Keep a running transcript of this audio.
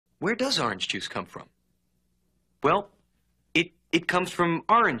Where does orange juice come from? Well, it comes from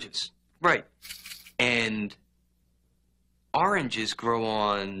oranges, right. And oranges grow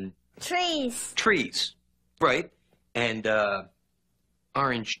on... Trees. Trees, right. And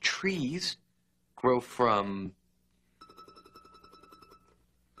orange trees grow from...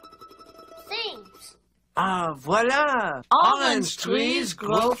 Seeds. Ah, voila! Orange trees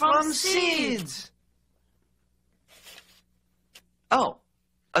grow from seeds. Oh,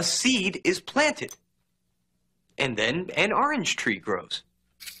 a seed is planted. And then an orange tree grows.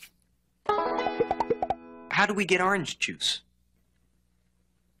 How do we get orange juice?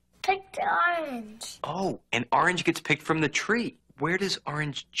 Pick the orange. Oh, an orange gets picked from the tree. Where does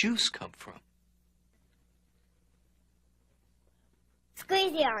orange juice come from?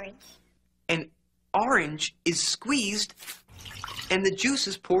 Squeeze the orange. An orange is squeezed and the juice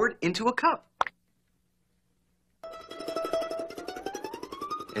is poured into a cup.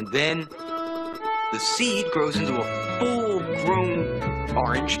 And then the seed grows into a full-grown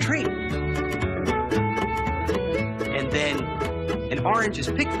orange tree. And then an orange is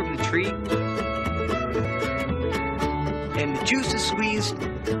picked from the tree and the juice is squeezed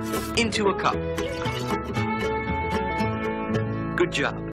into a cup. Good job.